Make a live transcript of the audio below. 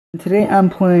Today I'm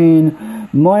playing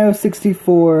Mario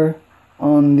 64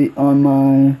 on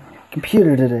my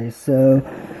computer today. So,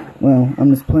 well,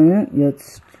 I'm just playing it.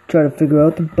 Let's try to figure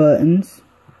out the buttons.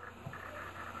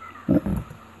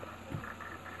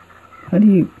 How do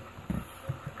you?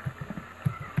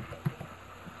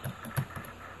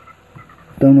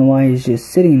 Don't know why he's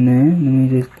just sitting there. Let me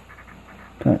just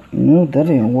try. No, that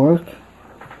didn't work.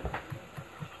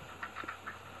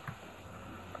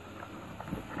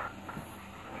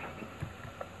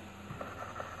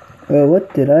 Oh,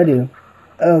 what did I do?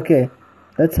 Okay,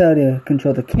 that's how to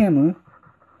control the camera.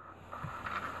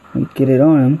 Let me get it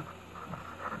on him.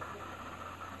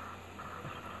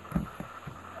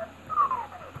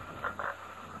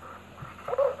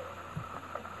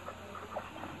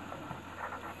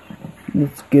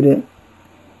 Let's get it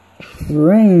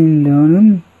trained on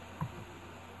him.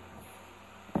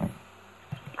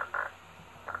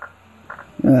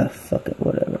 Ah, fuck it,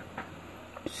 whatever.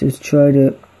 Let's just try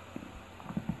to...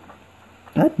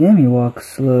 God damn, he walks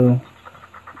slow.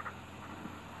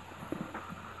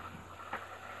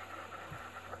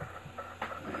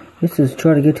 Let's just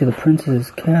try to get to the princess's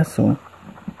castle.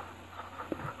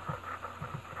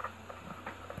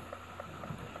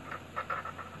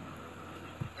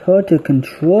 It's hard to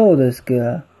control this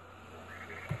guy.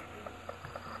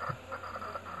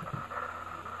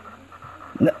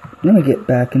 Let me get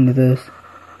back into this.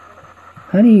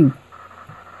 How do you...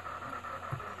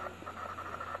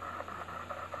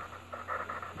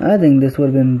 I think this would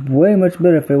have been way much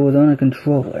better if it was on a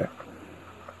controller.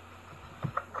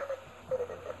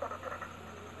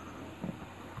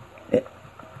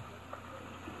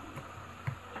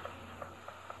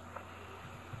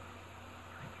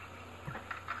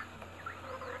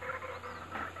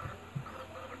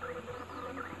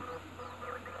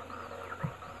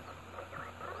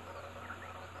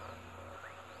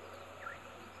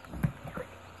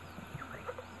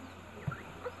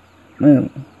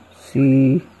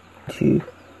 C2.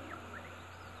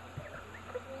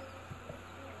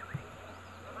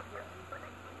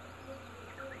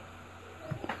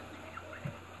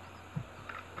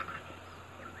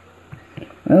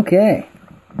 Okay.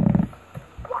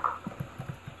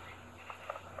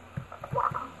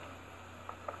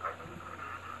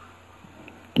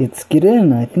 Let's get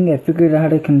in. I think I figured out how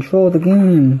to control the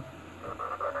game.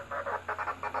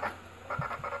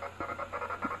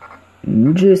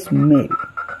 Just maybe.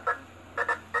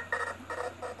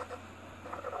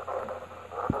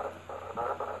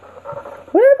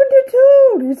 What happened to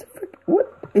Toad?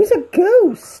 He's a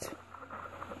ghost.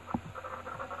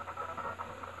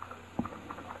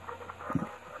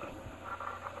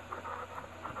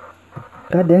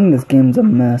 God dang, this game's a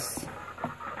mess.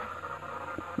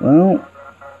 Well,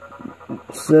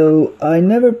 so I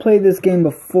never played this game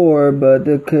before, but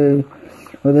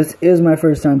well, this is my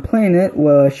first time playing it.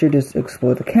 Well, I should just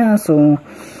explore the castle,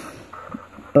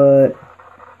 but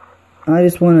I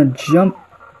just want to jump.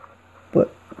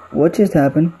 What just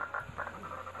happened?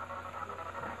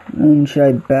 And should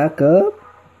I back up?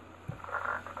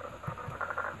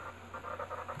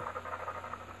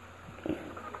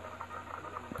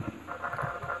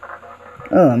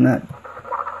 Oh, I'm not.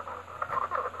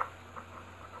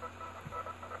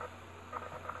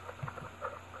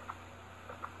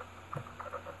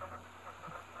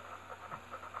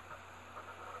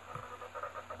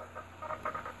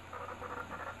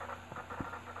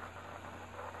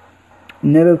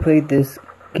 Never played this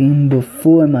game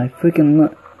before in my freaking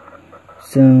life,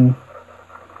 so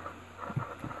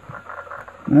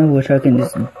I wish I could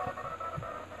just... It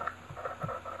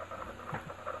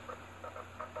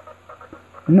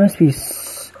must be...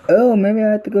 Oh, maybe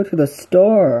I have to go to the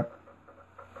star.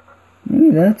 Maybe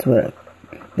that's what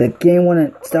the game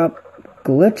wouldn't stop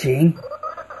glitching.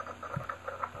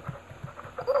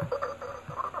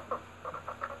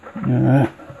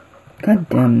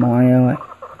 Goddamn Mario.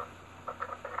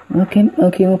 Okay,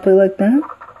 we'll play like that.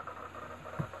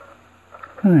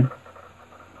 Fine.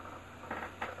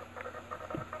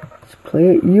 Let's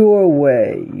play it your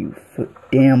way, you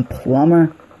damn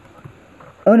plumber.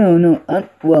 Oh no,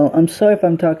 I'm sorry if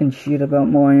I'm talking shit about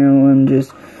Mario. I'm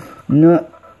just not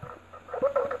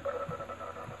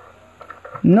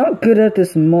good at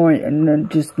this Mario, and I'm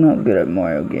just not good at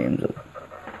Mario games.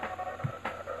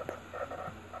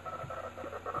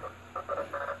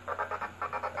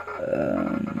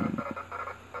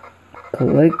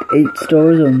 Collect 8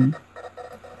 stars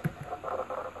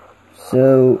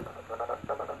so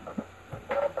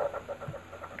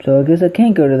I guess I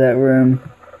can't go to that room.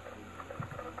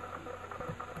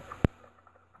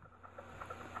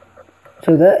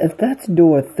 So if that's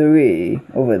door 3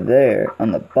 over there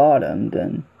on the bottom,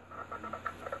 then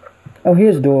Oh,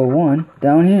 here's door 1,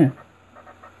 down here.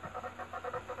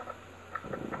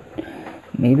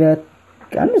 Maybe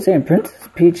I'm just saying Princess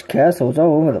Peach castles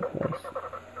all over the place.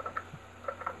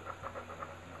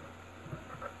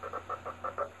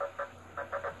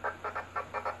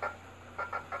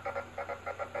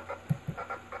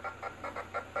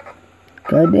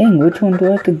 God dang, which one do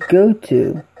I have to go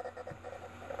to?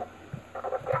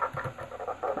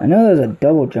 I know there's a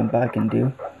double jump I can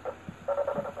do.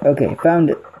 Okay, found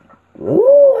it. Ooh,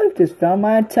 I just found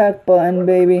my attack button,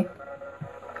 baby.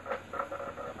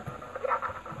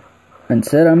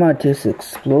 Instead, I might just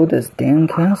explode this damn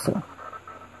castle.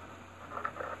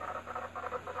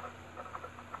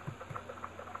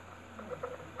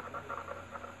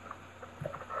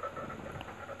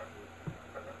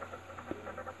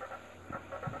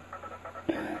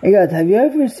 Hey guys, have you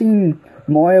ever seen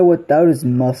Mario without his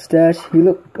mustache? He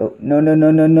look. Oh,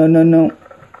 no.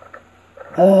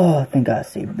 Oh, I think I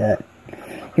saved that.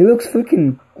 He looks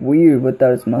freaking weird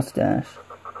without his mustache.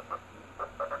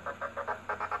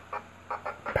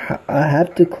 I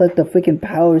have to collect the freaking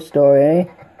power star, eh?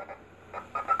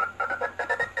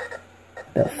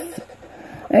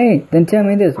 Hey, then tell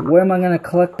me this. Where am I gonna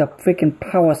collect the freaking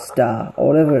power star? Or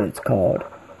whatever it's called.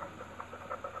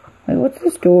 Hey, what's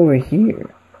this door over here?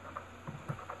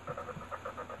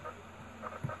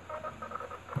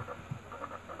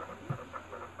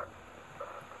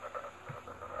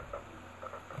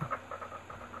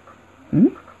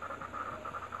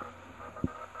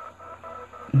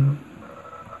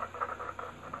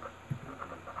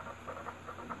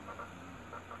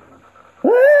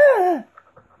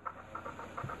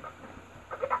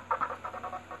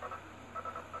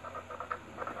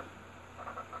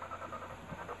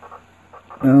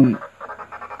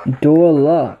 Door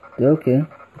locked, okay.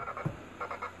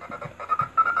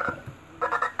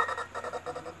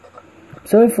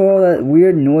 Sorry for all that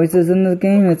weird noises in the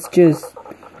game. It's just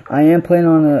I am playing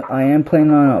on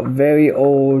a very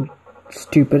old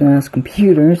stupid ass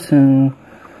computer, so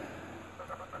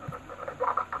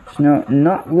it's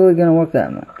not really gonna work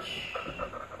that much.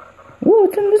 Ooh,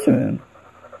 what's in this room?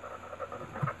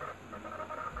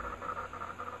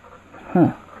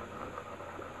 Huh.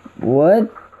 What?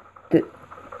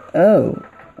 Oh,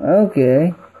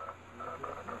 okay.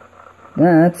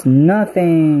 That's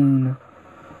nothing.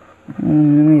 Let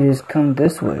me just come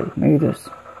this way. Maybe there's...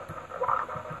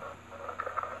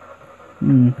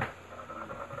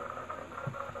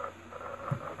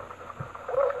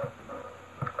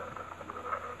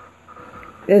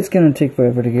 It's gonna take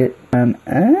forever to get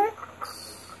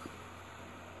axe.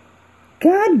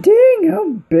 God dang,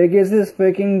 how big is this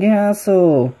freaking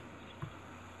castle?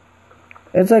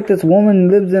 It's like this woman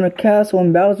lives in a castle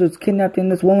and Bowser's kidnapping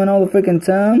this woman all the freaking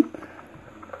time.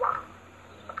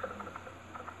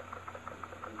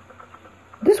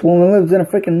 This woman lives in a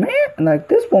freaking man. Like,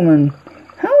 this woman...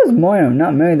 How is Mario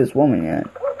not married this woman yet?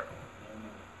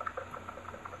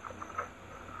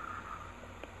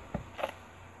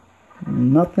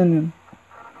 Nothing.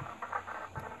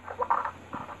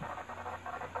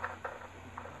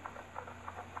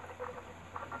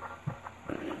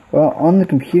 Well, on the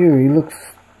computer, he looks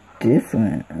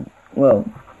different. Well,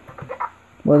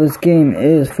 this game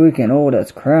is freaking old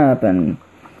as crap, and...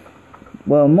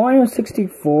 Well, Mario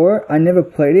 64, I never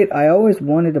played it. I always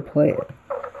wanted to play it.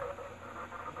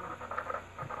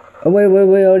 Oh, wait,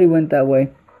 I already went that way.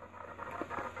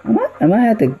 I might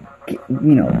have to,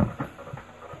 you know...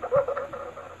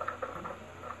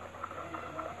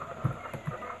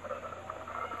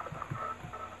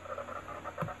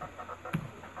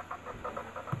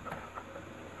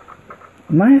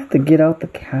 I might have to get out the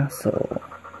castle.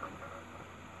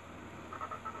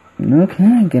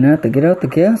 Okay, gonna have to get out the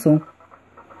castle.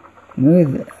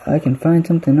 Maybe I can find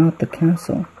something out the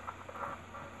castle.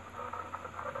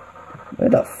 Where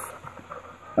the f...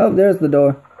 Oh, there's the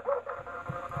door.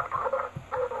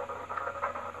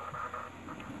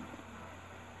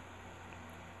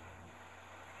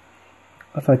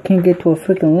 If I can't get to a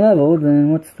freaking level,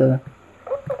 then what's the...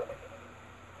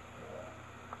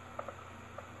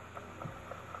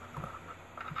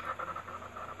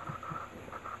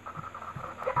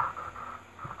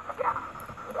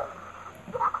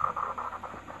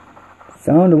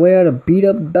 Found a way how to beat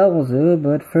up Bowser,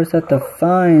 but first I have to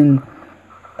find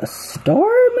a star,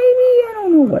 maybe? I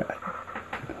don't know what.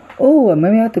 Oh,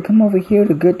 maybe I have to come over here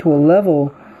to get to a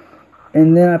level,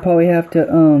 and then I probably have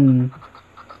to,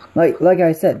 like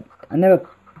I said, I never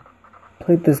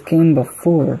played this game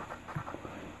before.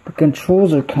 The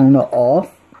controls are kind of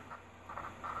off.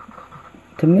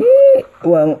 To me,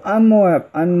 well, I'm more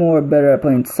better at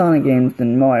playing Sonic games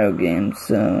than Mario games,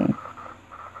 so...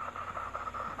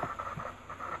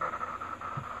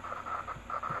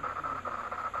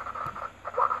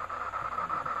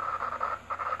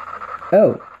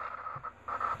 Oh.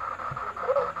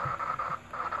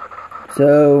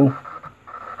 So,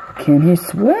 can he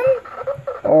swim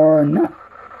or not?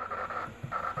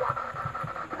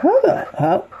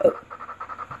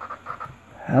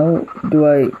 How do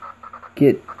I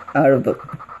get out of the...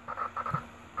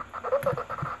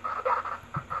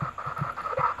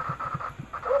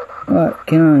 What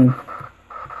can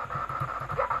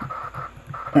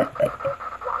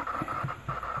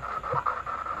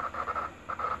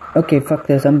Okay, fuck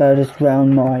this. I'm about to just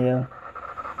drown Mario.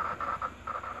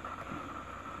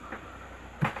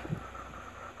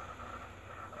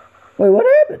 Wait, what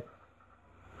happened?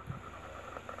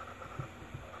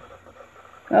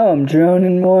 Oh, I'm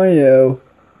drowning Mario.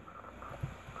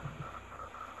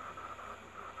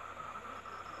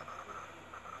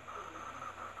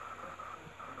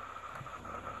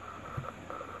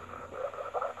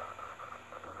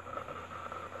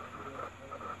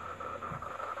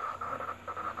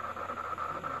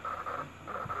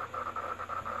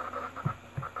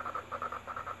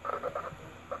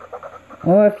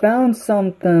 Oh, I found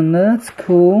something. That's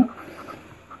cool.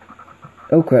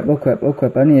 Oh crap, oh crap, oh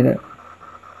crap. I need it.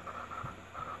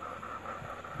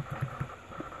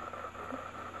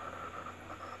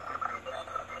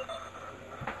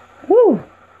 Whew.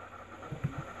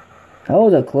 That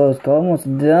was a close call.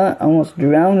 Almost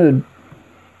drowned.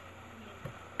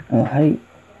 Oh, hey.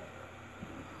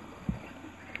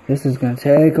 This is gonna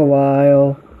take a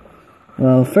while.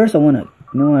 Well, first I wanna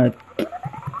know how to...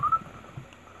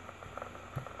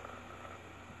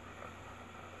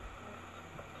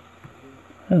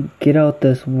 get out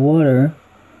this water.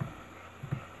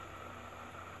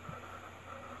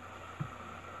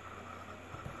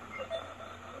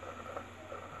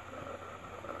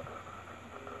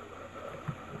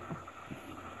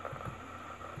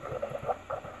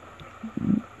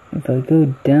 If I go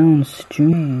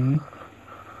downstream,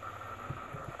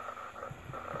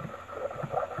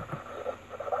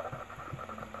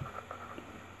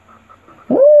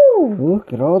 oh,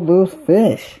 look at all those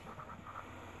fish.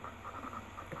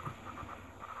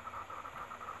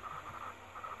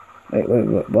 Wait,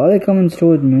 why are they coming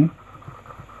towards me?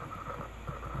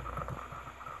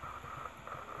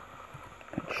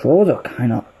 Controls are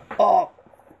kinda off.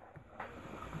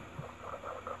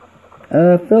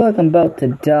 I feel like I'm about to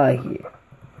die here.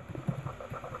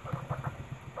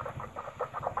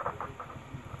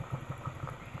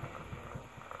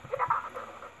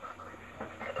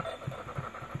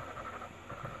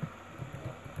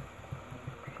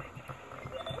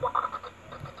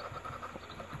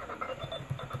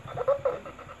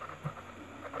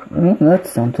 Well, that's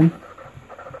something.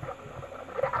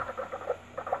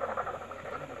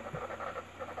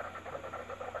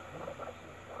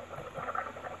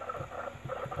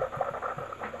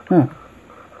 Huh.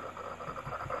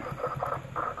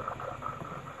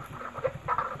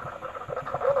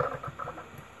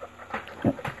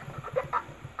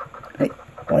 Hey,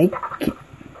 wait.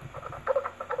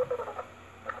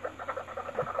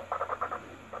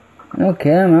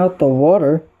 Okay, I'm out the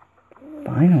water.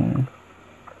 Finally.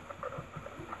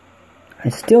 I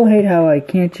still hate how I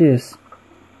can't just...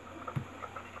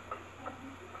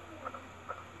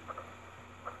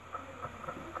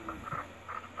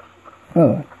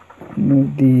 Oh,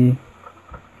 move the...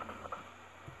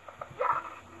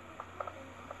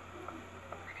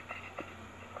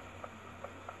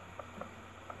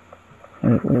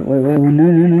 Wait,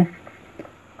 no.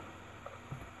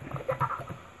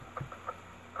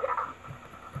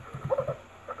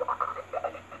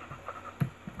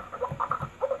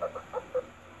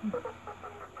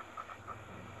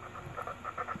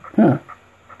 Huh.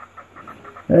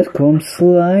 That's cool, I'm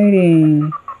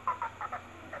sliding.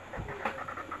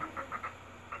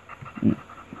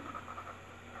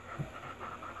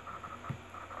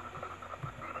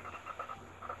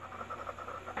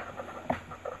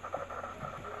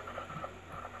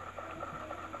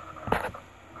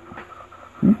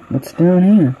 What's down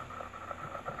here?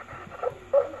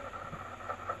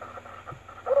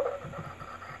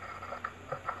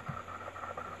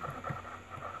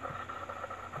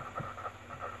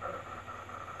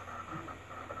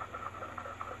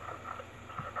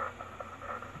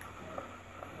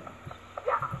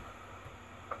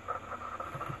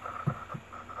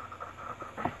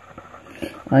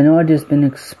 I know I've just been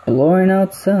exploring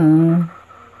outside.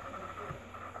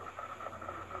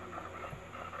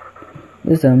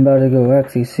 This I'm about to go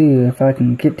actually see if I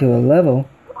can get to a level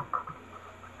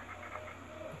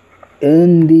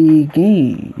in the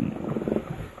game.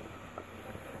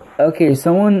 Okay,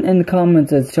 someone in the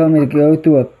comments has told me to go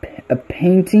through a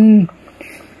painting,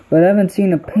 but I haven't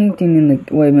seen a painting in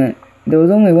the... Wait a minute. There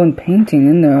was only one painting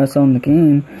in there I saw in the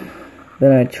game.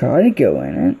 Then I try to go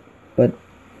in it, but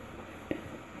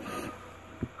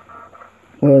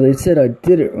well, they said I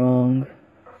did it wrong.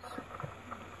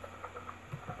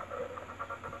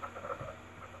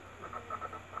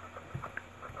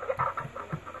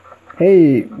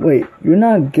 Hey, wait, you're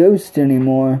not a ghost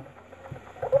anymore.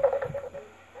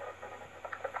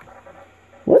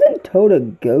 Wasn't Toad a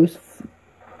ghost?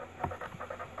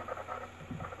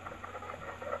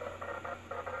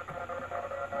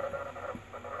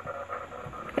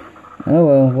 Oh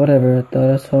well, whatever. I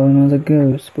thought I saw him as a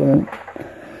ghost, but...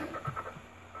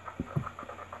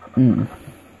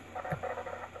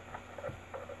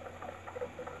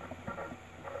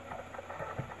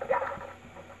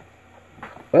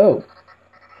 Oh.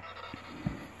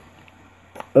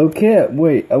 Okay,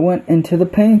 wait, I went into the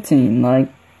painting, like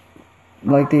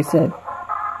they said.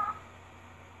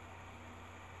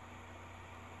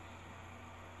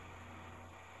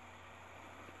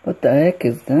 What the heck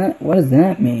is that? What does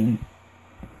that mean?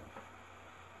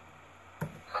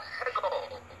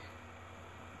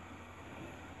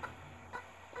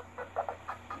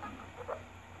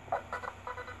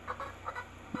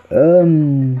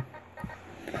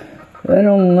 I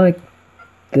don't like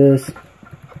this.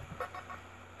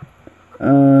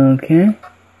 Okay.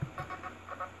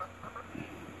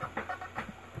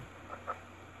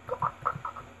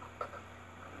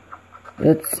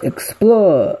 Let's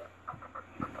explore.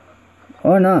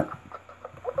 Or not.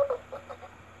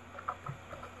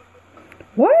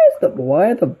 Why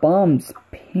are the bombs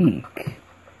pink?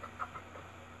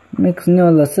 Makes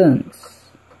no sense.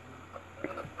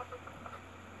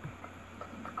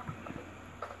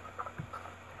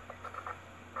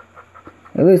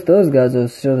 At least those guys are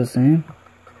still the same.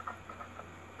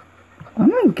 Why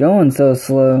am I going so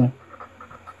slow?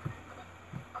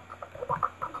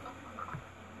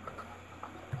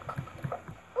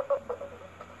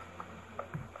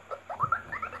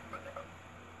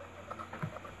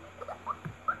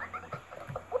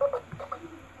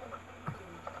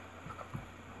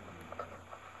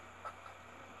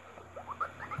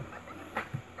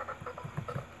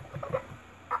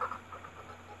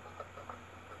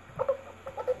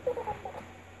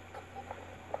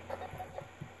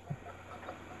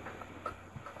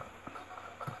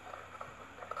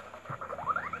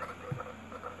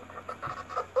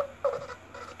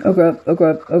 Oh crap, oh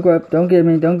crap, oh crap, don't get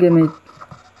me, don't get me.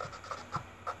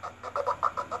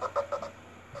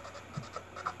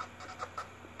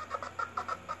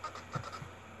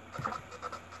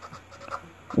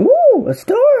 Ooh, a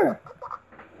star!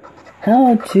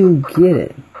 How to get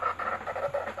it?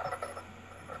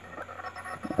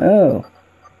 Oh.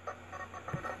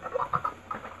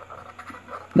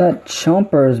 That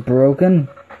chomper is broken.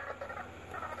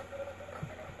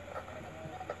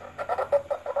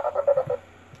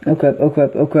 Oh crap, oh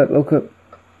crap, oh crap, oh crap.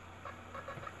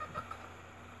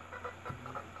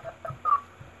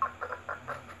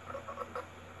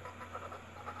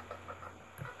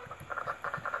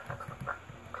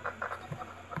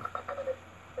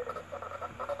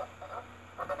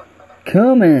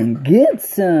 Come and get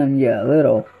some, ya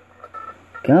little.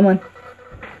 Come on.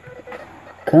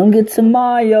 Come get some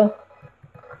Mario.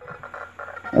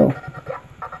 Oh.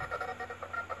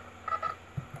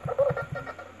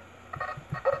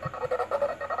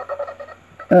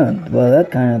 Oh, well,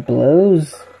 that kind of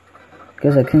blows.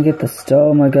 Guess I can't get the star.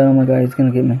 Oh my god, he's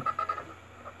gonna get me.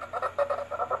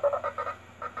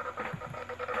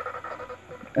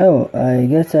 Oh, I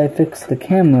guess I fixed the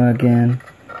camera again.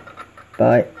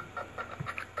 By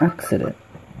accident.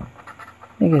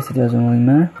 I guess it doesn't really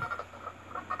matter.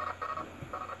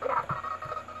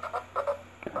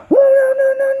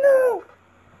 Oh,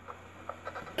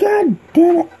 no! God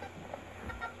damn it!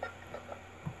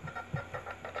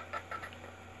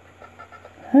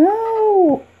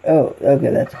 How? Oh, okay,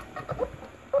 that's...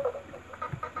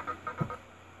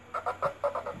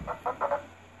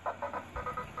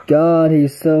 God,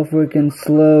 he's so freaking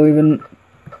slow, even...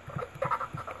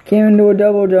 Can't even do a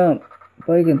double jump.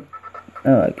 But I can...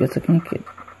 Oh, I guess I can't get...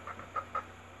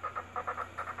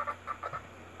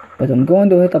 But I'm going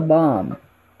to hit a bomb.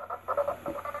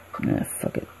 Nah,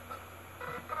 fuck it.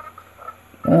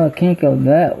 Oh, I can't go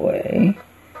that way.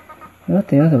 What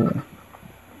the other way?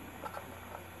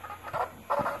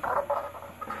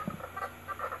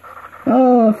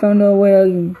 Oh, I found a way I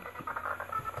can...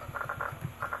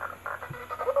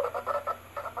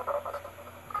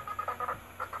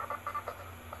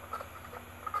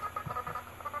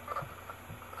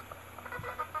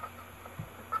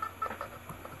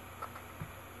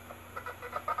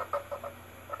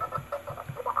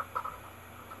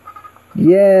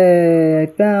 Yay, I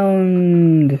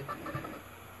found...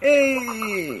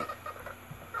 Hey!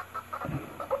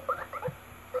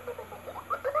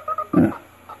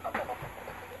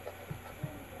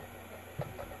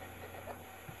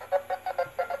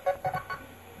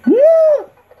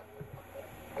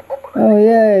 Oh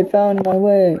yeah, I found my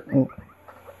way. Oh,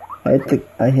 I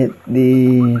hit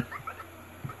the...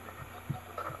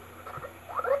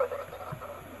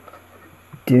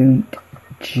 Don't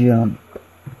jump.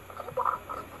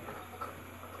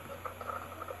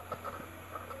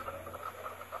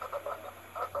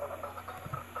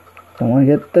 Don't want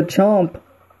to get the chomp.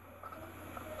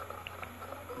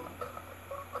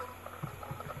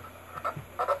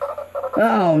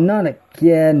 Oh, not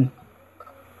again.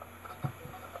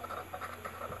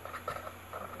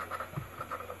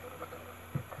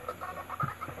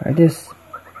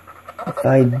 If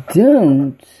I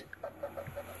don't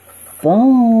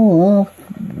fall off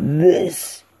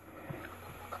this.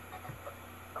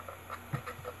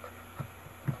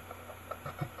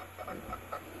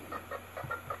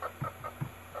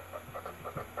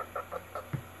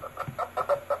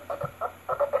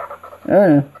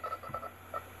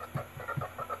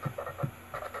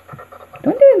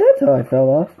 Don't think that's how I fell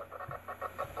off.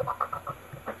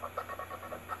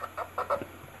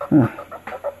 Huh.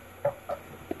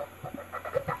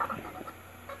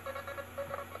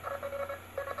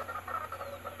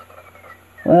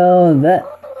 Well, that...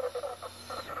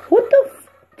 What the f...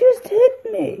 just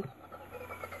hit me?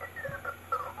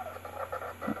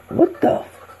 What the f...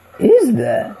 is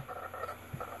that?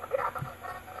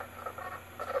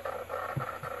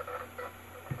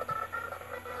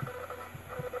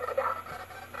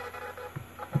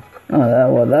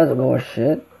 Oh, that's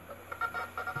bullshit.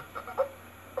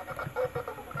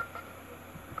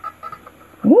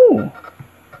 Ooh.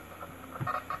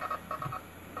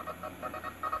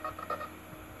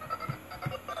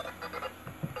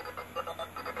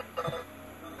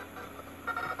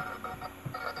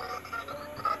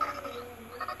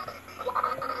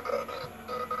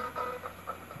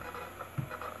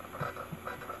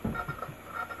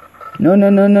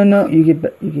 No. You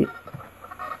get...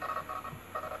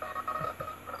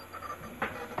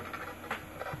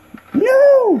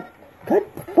 No!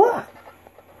 What the fuck?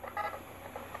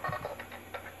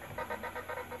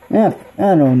 Yeah,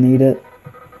 I don't need it.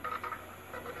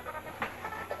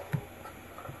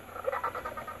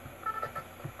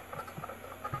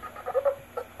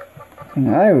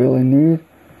 And I really need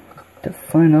to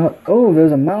find out... Oh,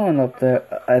 there's a mountain up there,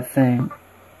 I think.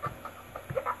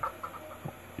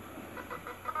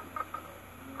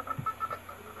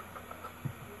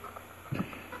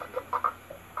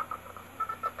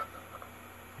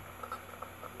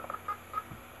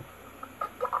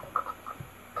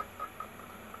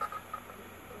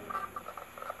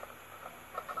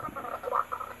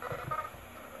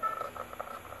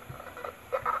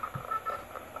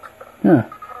 Huh.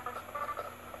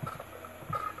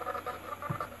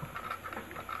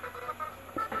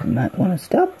 You might want to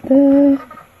stop there.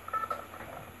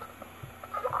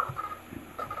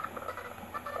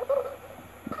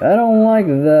 I don't like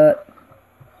that.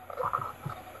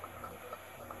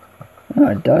 Oh,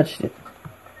 I dodged it.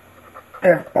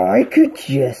 If I could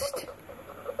just...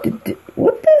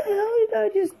 What the hell did I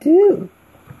just do?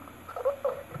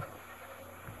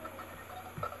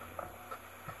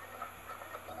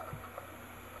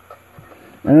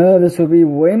 Oh, this would be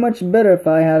way much better if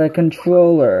I had a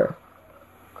controller.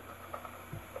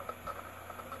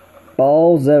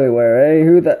 Balls everywhere, eh?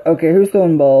 Who's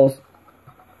throwing balls?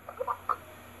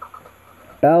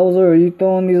 Bowser, are you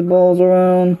throwing these balls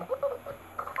around?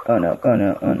 Oh no.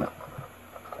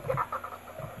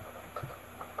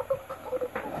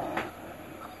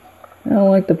 I don't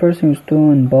like the person who's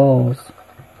throwing balls.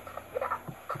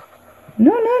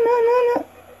 No.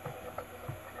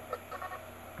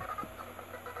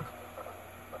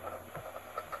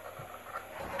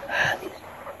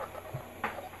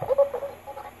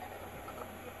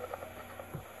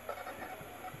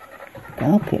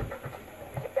 Okay.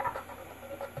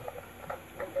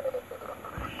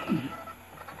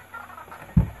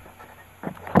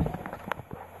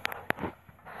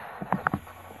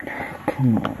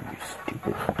 Come on, you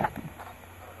stupid.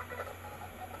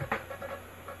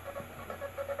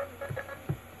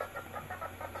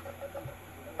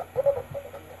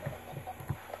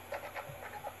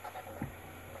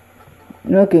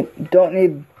 Okay, don't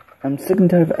need... I'm sick and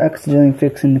tired of accidentally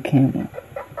fixing the camera.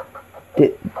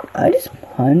 Did I just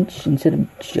punch instead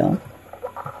of jump?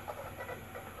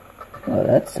 Oh,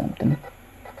 that's something.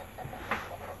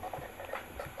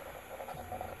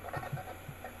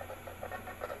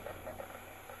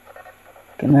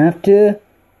 Gonna have to...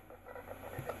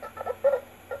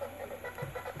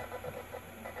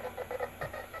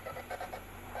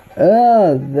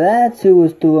 Oh, that's who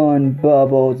was throwing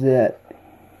bubbles at.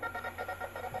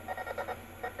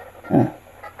 Huh.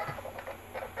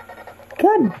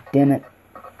 God damn it.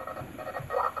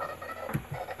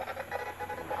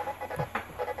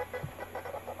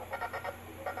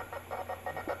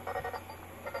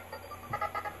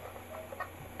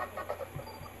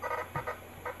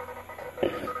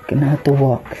 What the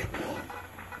walk?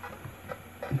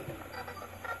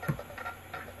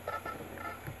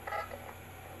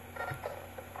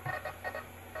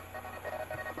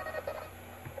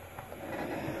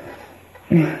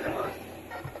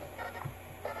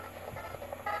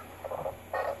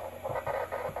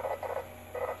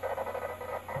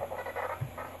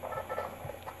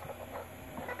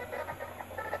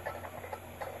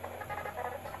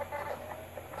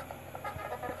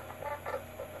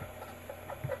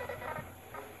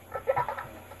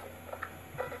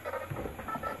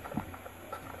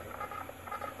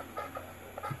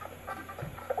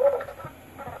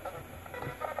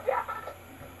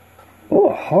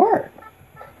 Oh, heart.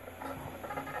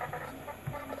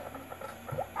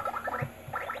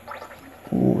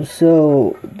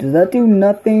 So, does that do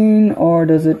nothing, or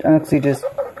does it actually just...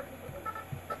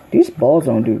 These balls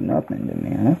don't do nothing to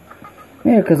me, huh?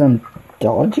 Maybe because I'm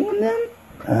dodging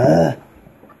them?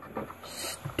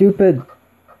 Stupid.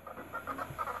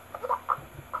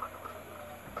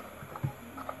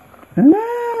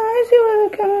 I see where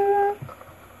they're coming from.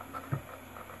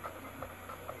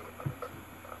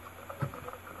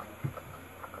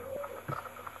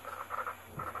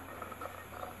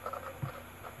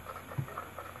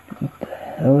 What the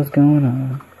hell is going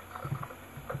on?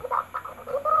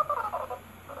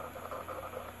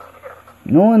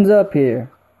 No one's up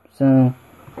here, so...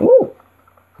 Ooh!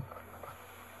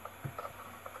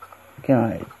 Can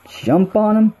I jump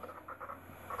on him?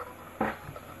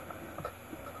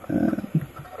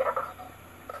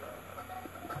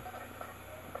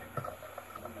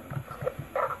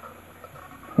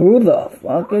 Who the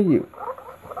fuck are you?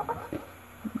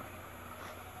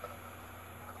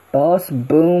 Boss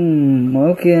Boom.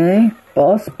 Okay.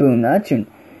 Boss Boom. That's your...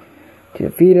 To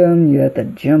defeat him, you have to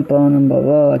jump on him, blah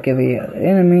blah, like every other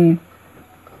enemy.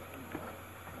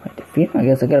 I defeat him, I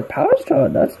guess I got a power star,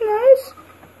 that's nice.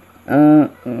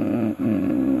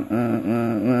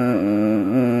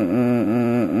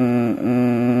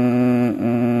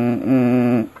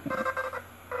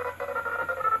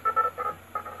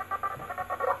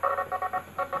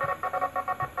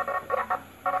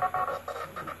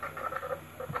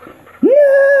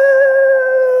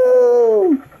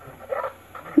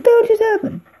 What just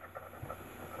happened?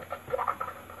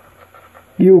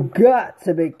 You got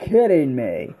to be kidding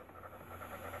me.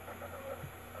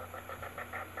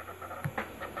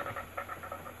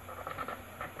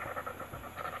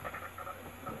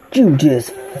 You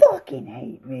just fucking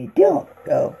hate me. Don't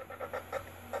go.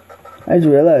 I just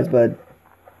realized, bud.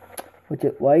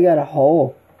 Why you got a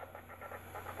hole?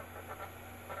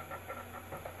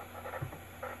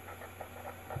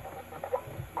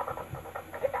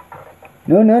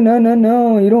 No, no, no, no,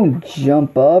 no. You don't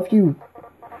jump off. You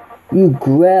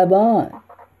grab on.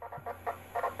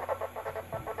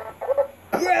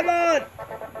 Grab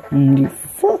on! You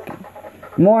fucking...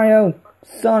 Mario,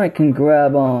 Sonic can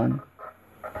grab on.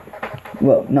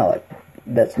 Well, not like...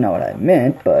 That's not what I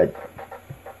meant, but...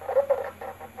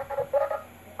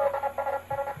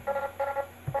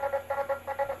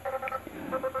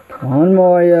 Come on,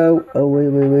 Mario. Oh,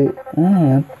 wait.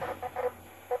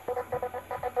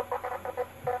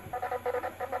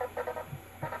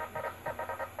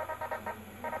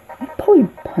 Probably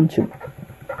punch him.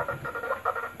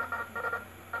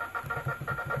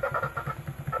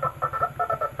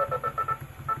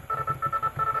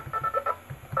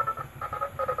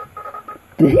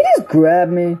 Did he just grab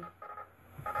me?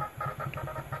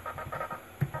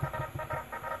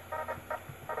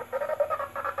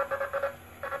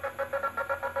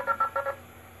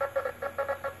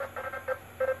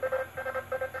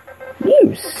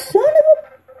 You son of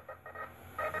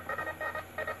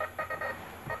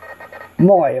a...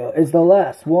 Mario is the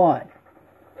last one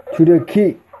to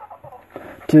defeat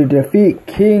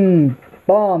King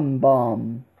Bomb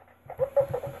Bomb.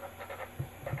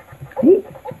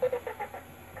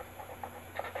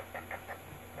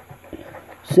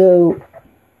 So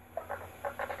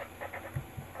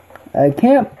I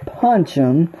can't punch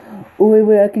him. Oh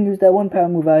wait, I can use that one power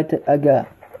move I got.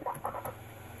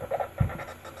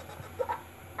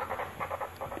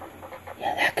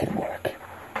 Yeah, that could work.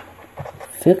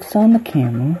 Fix on the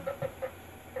camera.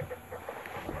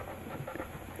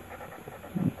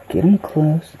 Get him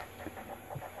close.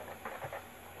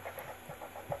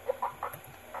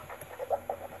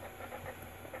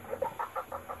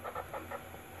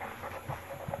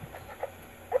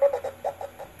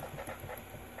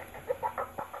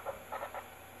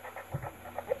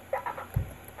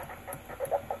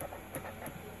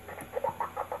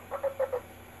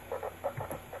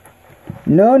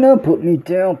 No, put me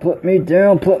down.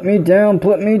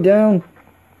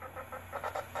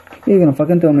 You're gonna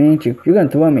fucking throw me, ain't you? You're gonna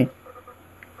throw me.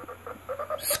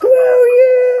 Screw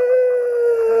you!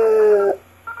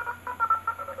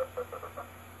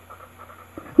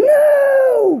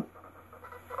 No!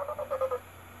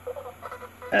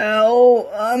 Ow,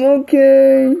 I'm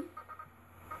okay.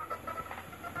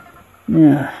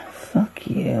 Yeah, fuck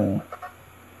you.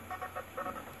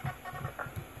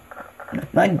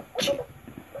 My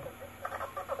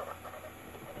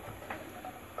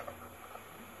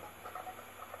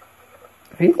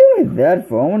If you threw me that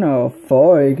far, I wonder how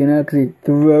far you can actually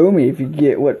throw me if you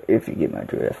get my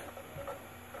drift.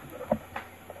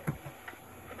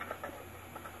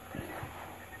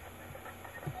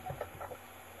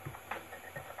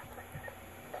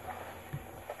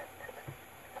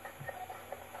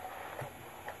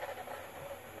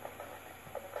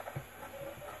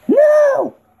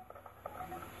 No!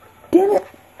 Damn it!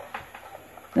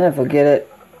 Ah, forget it.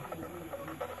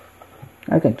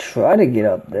 I can try to get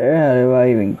up there. How do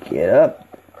I even get up?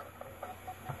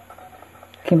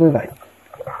 Can't believe I...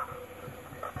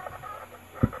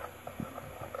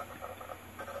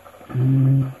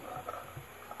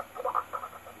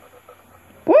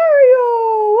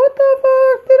 Wario! What the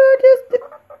fuck did I just do?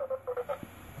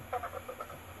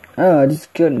 Oh, I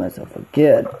just killed myself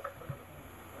again.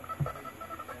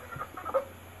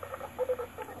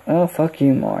 Oh, fuck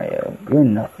you, Mario. You're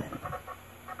nothing.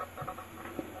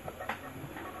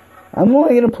 I'm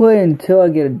only gonna play until I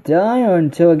get a die or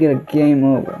until I get a game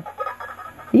over.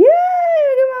 Yay!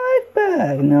 I get my life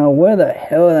back! Now, where the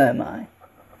hell am I?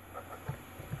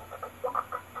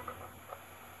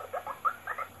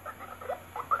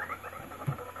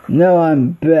 No,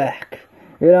 I'm back.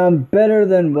 And I'm better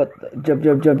than what? Jump,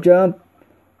 jump, jump, jump.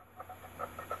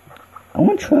 I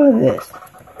wanna try this.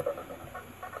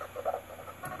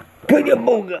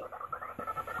 Booga!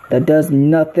 That does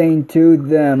nothing to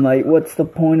them. Like, what's the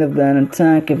point of that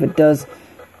attack if it does...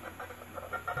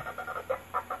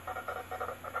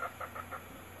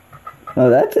 Oh,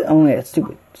 that's only a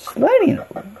stupid sliding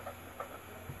over.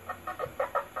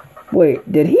 Wait,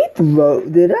 did he throw...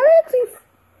 Did I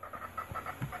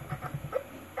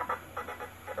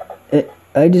actually...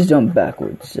 I just jumped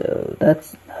backwards, so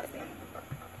that's nothing.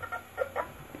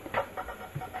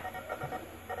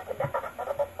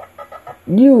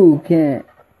 You can't...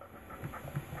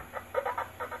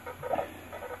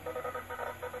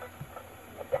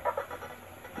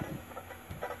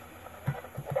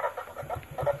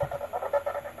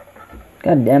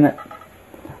 God damn it.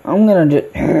 I'm gonna just...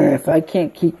 If I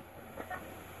can't keep...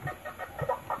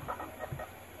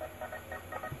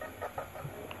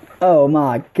 Oh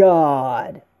my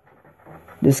god.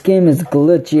 This game is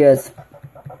glitchy as...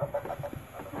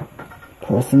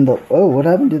 Pressing the... Oh, what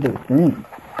happened to the thing?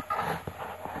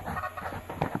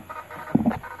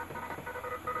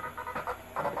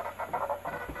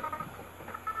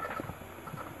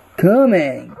 Come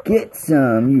and get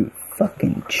some, you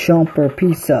fucking chomper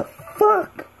piece of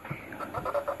fuck.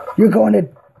 You're going to...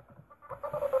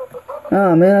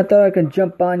 Oh man, I thought I could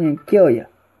jump on you and kill you.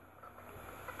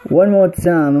 One more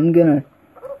time, I'm gonna...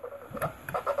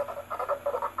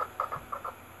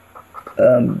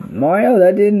 Mario,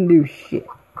 that didn't do shit.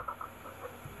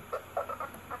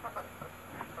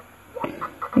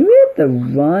 You have to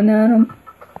run at him?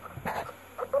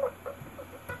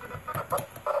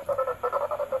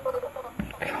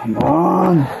 Come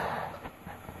on.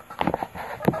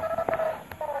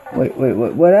 Wait,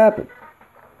 what happened?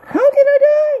 How did I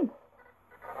die?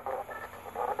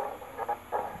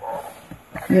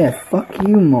 Yeah, fuck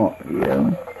you,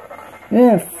 Mario.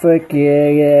 Yeah, forget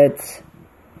it.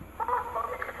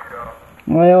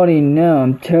 Well, I already know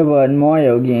I'm terrible at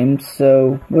Mario games,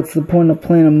 so what's the point of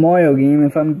playing a Mario game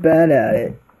if I'm bad at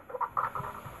it?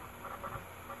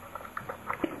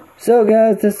 So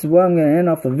guys, this is where I'm going to end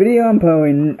off the video.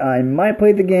 I might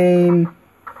play the game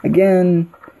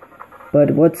again,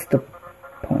 but what's the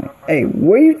point? Hey,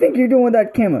 what do you think you're doing with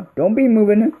that camera? Don't be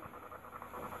moving it.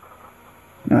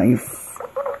 No, you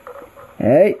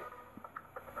Hey,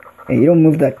 you don't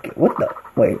move that. What the?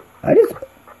 Wait, I just...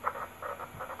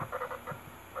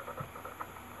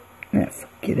 Yeah,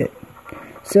 forget it.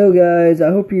 So guys, I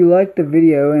hope you liked the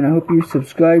video, and I hope you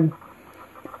subscribe.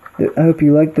 I hope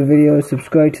you liked the video,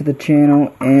 subscribe to the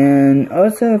channel, and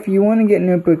also if you want to get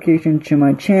notifications to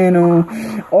my channel,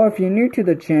 or if you're new to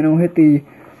the channel, hit the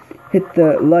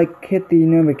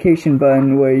notification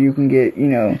button where you can get, you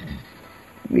know,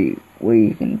 where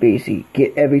you can basically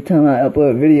get every time I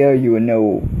upload a video, you would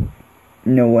know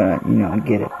when I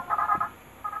get it.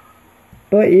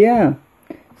 But yeah,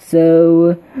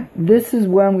 so this is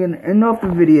where I'm going to end off the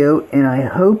video, and I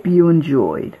hope you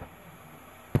enjoyed.